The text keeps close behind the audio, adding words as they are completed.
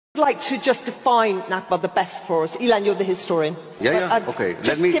like to just define Nakba the best for us. Ilan, you're the historian. Okay.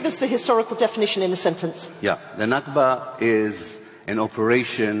 Just give us the historical definition in a sentence. Yeah, the Nakba is an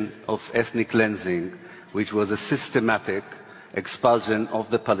operation of ethnic cleansing, which was a systematic expulsion of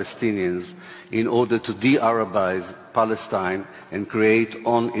the Palestinians in order to de-Arabize Palestine and create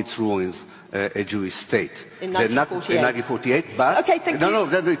on its ruins a Jewish state. In 1948. But okay, thank you. No,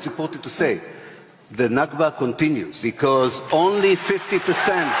 it's important to say. The Nakba continues because only 50%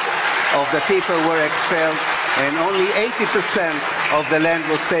 of the people were expelled and only 80% of the land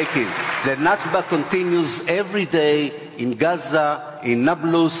was taken. The Nakba continues every day in Gaza, in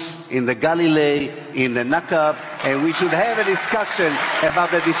Nablus, in the Galilee, in the Nakab, and we should have a discussion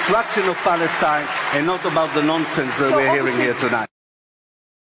about the destruction of Palestine and not about the nonsense that we're hearing here tonight.